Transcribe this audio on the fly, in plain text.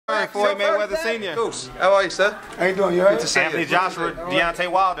Floyd Mayweather Sr. Of course. How are you, sir? How you doing? You alright? Good to see Anthony Joshua, Deontay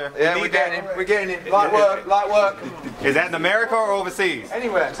Wilder. Yeah, we're getting him. We're getting him. Light work, light work. Is that in America or overseas?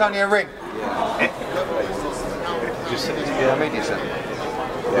 Anywhere. It's only a ring. Yeah, media center.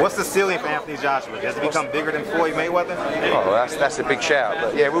 What's the ceiling for Anthony Joshua? Does he become bigger than Floyd Mayweather? Oh, that's a big shout.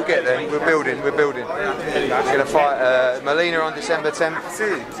 But yeah, we'll get there. We're building. We're building. We're going to fight Molina on December 10th.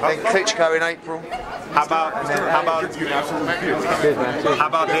 Then Klitschko in April. How about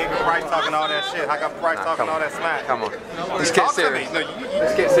David Price talking all that shit? How come Price talking all that smack? Come on. Let's get serious.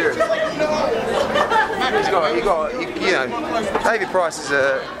 Let's get serious. You know, David Price is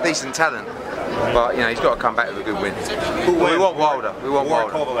a decent talent. But you know, he's got to come back with a good win. We want Wilder. We want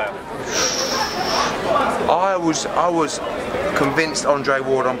Wilder. I was convinced Andre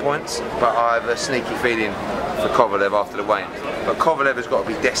Ward on points, but I have a sneaky feeling for Kovalev after the weigh-in. But Kovalev has got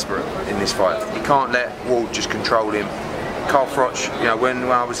to be desperate in this fight. He can't let Ward just control him. Carl Froch, you know, when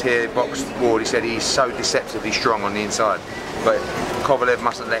I was here, boxed Ward, he said he's so deceptively strong on the inside. But Kovalev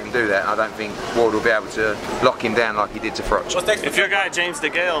mustn't let him do that. I don't think Ward will be able to lock him down like he did to Froch. If your guy James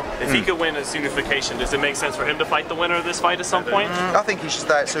DeGale, if he could win a unification, does it make sense for him to fight the winner of this fight at some point? I think he should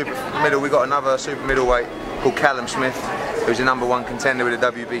stay at super middle. We've got another super middleweight called Callum Smith, who's the #1 contender with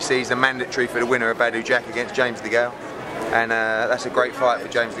the WBC. He's a mandatory for the winner of Badou Jack against James DeGale. And that's a great fight for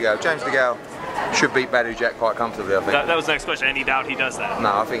James DeGale. James DeGale should beat Badou Jack quite comfortably, I think. That was the next question. Any doubt he does that?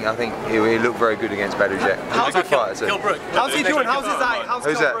 No, I think he'll look very good against Badou Jack. He's a good fighter too. How's he doing? How's his eye?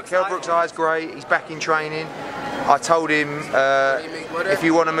 Who's that? Kell Brook's eye's great. He's back in training. I told him if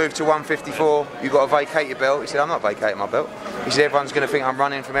you want to move to 154, you've got to vacate your belt. He said, I'm not vacating my belt. He said, everyone's going to think I'm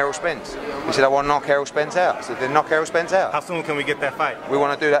running from Errol Spence. He said, I want to knock Errol Spence out. I said, then knock Errol Spence out. How soon can we get that fight? We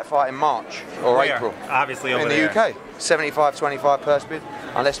want to do that fight in March or April. Obviously over in the UK. 75-25 purse bid,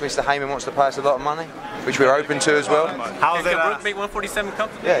 unless Mr. Heyman wants to pay us a lot of money, which we're open to as well. How's it? Can Brook make 147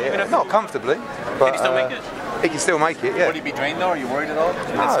 comfortably? Yeah, not comfortably. But, can he still make it? He can still make it, yeah. Would he be drained though? Are you worried at all?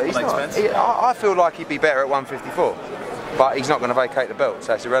 No, he's not. I feel like he'd be better at 154. But he's not going to vacate the belt,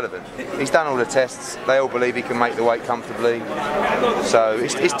 so it's irrelevant. He's done all the tests. They all believe he can make the weight comfortably. So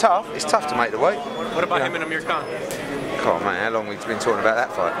it's tough. It's tough to make the weight. What about him and Amir Khan? Oh man, how long we've been talking about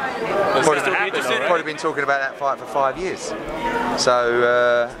that fight? Probably been talking about that fight for 5 years.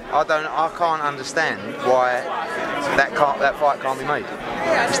 So I can't understand why that fight can't be made.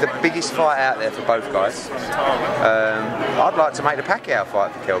 It's the biggest fight out there for both guys. I'd like to make the Pacquiao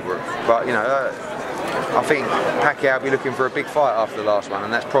fight for Kell Brook, but you know. I think Pacquiao will be looking for a big fight after the last one,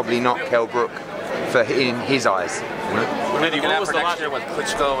 and that's probably not Kell Brook in his eyes. You know? What was the last year with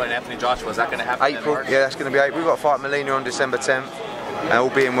Klitschko and Anthony Joshua? Is that going to happen April? in March? Yeah, that's going to be April. We've got to fight Molina on December 10th, and all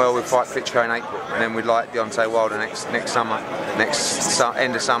being well, we'll fight Klitschko in April, and then we'd like Deontay Wilder next summer,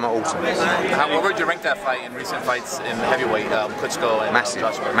 end of summer, autumn. What would you rank that fight in recent fights in heavyweight, Klitschko and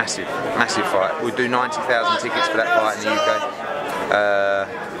Joshua? Massive fight. We'll do 90,000 tickets for that fight in the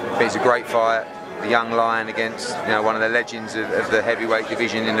UK. It's a great fight. The young lion against one of the legends of the heavyweight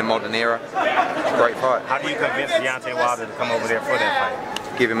division in the modern era. Great fight. How do you convince Deontay Wilder to come over there for that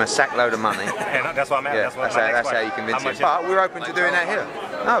fight? Give him a sackload of money. And that's what I'm at. Yeah, that's how you convince him. But we're open to doing that here.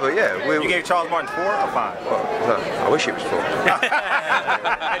 No, but yeah. You gave Charles Martin 4 or 5? Well, I wish it was 4.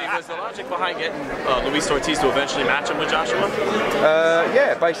 Eddie, was the logic behind getting Luis Ortiz to eventually match him with Joshua?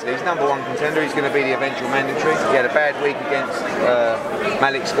 Yeah, basically he's #1 contender. He's going to be the eventual mandatory. He had a bad week against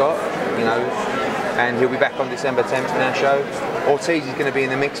Malik Scott, and he'll be back on December 10th in our show. Ortiz is going to be in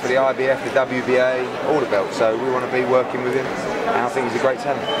the mix for the IBF, the WBA, all the belts, so we want to be working with him, and I think he's a great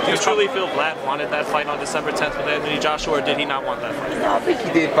talent. Do you truly feel Vlad wanted that fight on December 10th with Anthony Joshua, or did he not want that fight? No, I think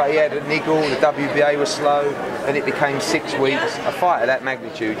he did, but he had a niggle, the WBA was slow, and it became 6 weeks. A fight of that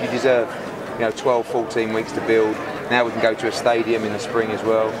magnitude, you deserve 12, 14 weeks to build. Now we can go to a stadium in the spring as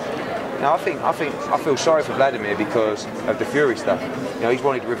well. I feel sorry for Vladimir because of the Fury stuff. He's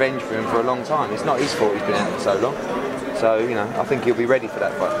wanted revenge for him for a long time. It's not his fault he's been out for so long. So, I think he'll be ready for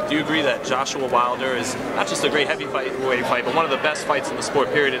that fight. Do you agree that Joshua Wilder is not just a great heavyweight fight, but one of the best fights in the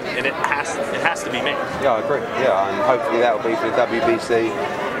sport, period, and it has to be made? Yeah, I agree. Yeah, and hopefully that will be for the WBC,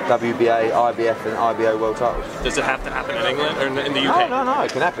 WBA, IBF and IBO world titles. Does it have to happen in England or in the UK? No,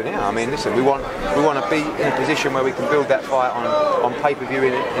 it can happen, yeah. I mean, listen, we want to be in a position where we can build that fight on pay-per-view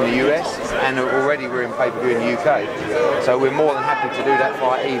in the US, and already we're in pay-per-view in the UK. So we're more than happy to do that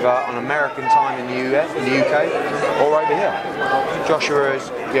fight either on American time in the UK, or over here. Joshua is,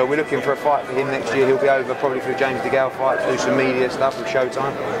 we're looking for a fight for him next year. He'll be over probably for the James DeGale fight, to do some media stuff with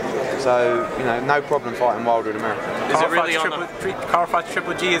Showtime. So, no problem fighting Wilder in America. Is it really Carl fights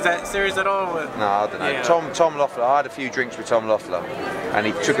Triple G, is that serious at all? No, I don't know. Yeah. Tom Loeffler, I had a few drinks with Tom Loeffler, and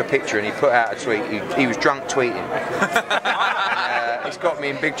he took a picture and he put out a tweet. He was drunk tweeting. it's got me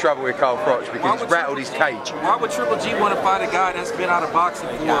in big trouble with Carl Froch because it's rattled his cage. Why would Triple G want to fight a guy that's been out of boxing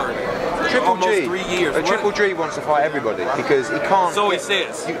for almost 3 years? Triple G wants to fight everybody because he can't. So he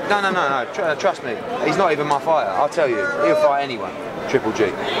says. No. Trust me, he's not even my fighter. I'll tell you, he'll fight anyone. Triple G.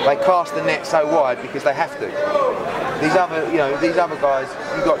 They cast the net so wide because they have to. These other guys,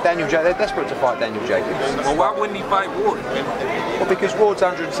 you've got Daniel Jacobs, they're desperate to fight Daniel Jacobs. Well, why wouldn't he fight Ward? Well, because Ward's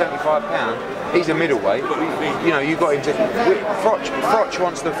 175 £, he's a middleweight. You know, you got him to. Froch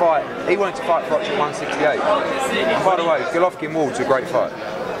wants to fight, he wanted to fight Froch at 168. And by the way, Golovkin Ward's a great fight.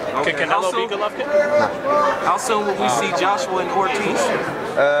 Okay. Can Canelo beat Golovkin? No. How soon will we see Joshua and Ortiz?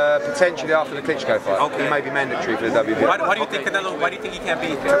 Potentially after the Klitschko fight. Okay. It may be mandatory for the WBO. Why do you think Canelo? Why do you think he can't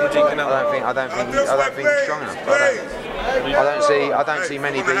beat Triple G Canelo? I don't think he's strong enough. I don't see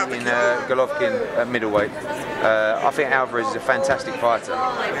many beating Golovkin at middleweight. I think Alvarez is a fantastic fighter,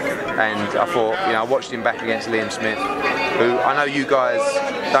 and I thought, I watched him back against Liam Smith, who I know you guys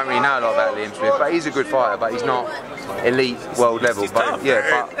don't really know a lot about Liam Smith, but he's a good fighter, but he's not elite world level. But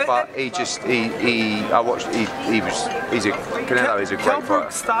yeah, but Canelo is a great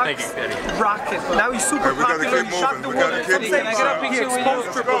fighter. Stocks rocket. Now he's super popular. He shot the world. He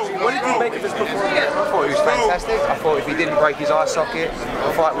exposed Triple G. What did you make of his performance? I thought he was fantastic. I thought if he didn't break his eye socket,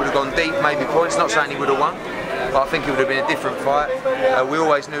 the fight would have gone deep, maybe points. Not saying he would have won, but I think it would have been a different fight. We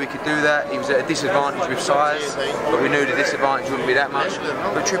always knew he could do that. He was at a disadvantage with size, but we knew the disadvantage wouldn't be that much.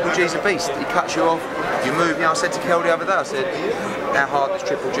 But Triple G's a beast. He cuts you off, you move. I said to Kel the other day, I said, how hard does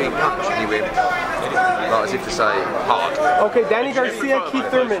Triple G punch? And he went, like as if to say, hard. Okay, Danny Garcia, Keith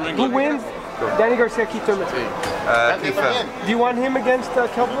Thurman. Who wins? Danny Garcia, Keith Thurman. Keith Thurman. Do you want him against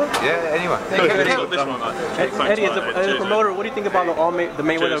Kelbrook? Yeah, anyway. Eddie, as a promoter, what do you think about the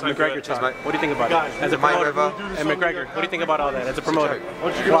Mayweather-McGregor tie? What do you think about it? As a promoter and McGregor, what do you think about all that as a promoter?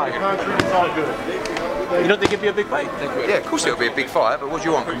 Why? You don't think it'd be a big fight? Yeah, of course it'll be a big fight, but what do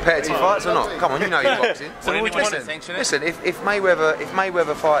you want? Competitive fights or not? Come on, you know you're boxing. Listen, if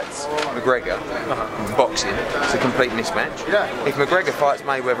Mayweather fights McGregor in boxing, it's a complete mismatch. If McGregor fights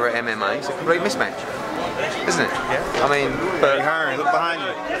Mayweather at MMA, it's a complete mismatch. Isn't it? Yeah. I mean, but HEARN, look behind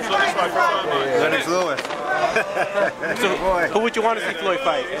you. Lennox Lewis. So, who would you want to see Floyd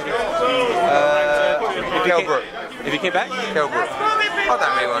fight? Kelbrook. If he came back? Kelbrook. I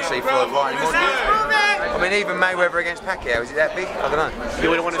don't really want to see Floyd fight anymore. I mean, even Mayweather against Pacquiao, is it that big? I don't know. You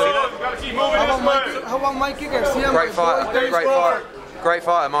wouldn't want to see that? How about Mikey Garcia? Great fighter. Great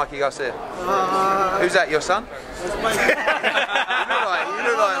fighter, Mikey Garcia. Who's that, your son?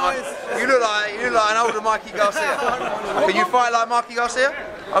 You look like an older Mikey Garcia. Can you fight like Mikey Garcia?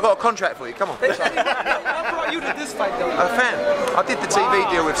 I've got a contract for you, come on. What brought you to this fight though? I'm a fan. I did the TV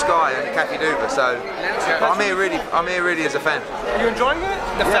deal with Sky and Cafe Duba, so I'm here really as a fan. Are you enjoying it?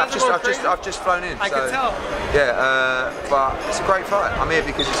 Yeah, I've just flown in. I can tell. Yeah, but it's a great fight. I'm here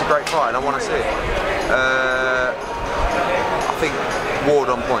because it's a great fight and I want to see it. I think Ward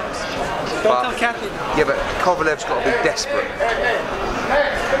on points. Don't tell Kathy. Yeah, but Kovalev's got to be desperate.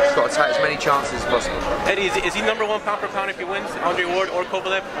 He's got to take as many chances as possible. Eddie, is he number 1 pound for pound if he wins, Andre Ward or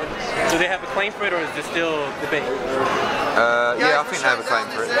Kovalev? Do they have a claim for it, or is this still debate? Yeah, I think they have a claim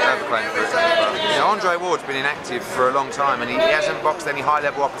for it. But, Andre Ward's been inactive for a long time, and he hasn't boxed any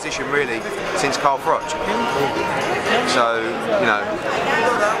high-level opposition really since Carl Froch. So,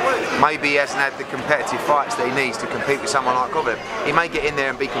 maybe he hasn't had the competitive fights that he needs to compete with someone like Kovalev. He may get in there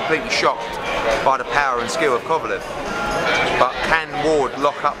and be completely shocked by the power and skill of Kovalev. But can Ward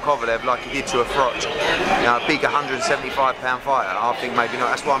lock up Kovalev like he did to a Froch? A big 175 pound fighter? I think maybe not.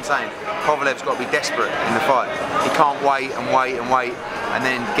 That's what I'm saying. Kovalev's got to be desperate in the fight. He can't wait and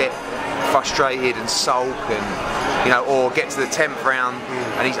then get frustrated and sulk and or get to the 10th round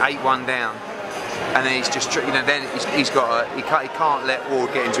and he's 8-1 down. And then he's just, then he can't let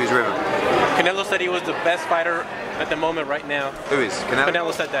Ward get into his rhythm. Canelo said he was the best fighter at the moment right now. Who is? Canelo?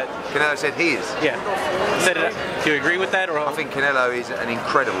 Canelo said that. Canelo said he is? Yeah. Said it. Do you agree with that? Or? I think Canelo is an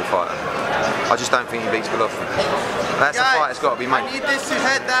incredible fighter. I just don't think he beats Golovkin. That's a fight that's got to be made. I need this to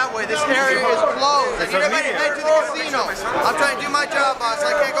head that way. This area is closed. I need everybody to head to the casino. I'm trying to do my job, boss.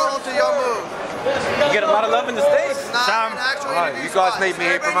 I can't go home till y'all move. You get a lot of love in the States. You guys need me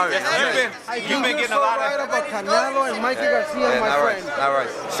here promoting. You've been getting a lot of... about Canelo and Mikey Garcia, my friend. No worries.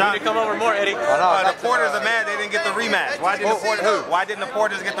 You need to come over more, Eddie. The Porters are mad they didn't get the rematch. Why didn't the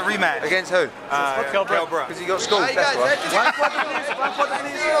Porters get the rematch? Against who? Kell Brook. Because he got schooled, that's why.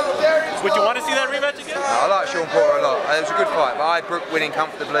 Would you want to see that rematch again? No, I like Sean Porter a lot. It was a good fight, but I had Brook winning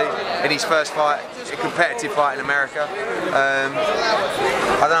comfortably in his first fight, a competitive fight in America. I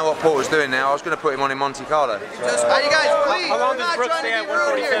don't know what Porter's doing now. I was going to put him on in Monte Carlo. Hey, you guys, please. How long does Brook stay at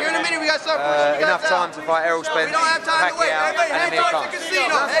 147? Here in a minute, we got something for you. Enough time to fight Errol Spence, We don't have time to wait. Pacquiao, Head and Amir towards the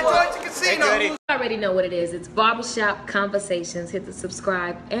casino. Head towards the casino. You already know what it is. It's Barbershop Conversations. Hit the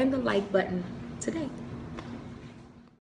subscribe and the like button today.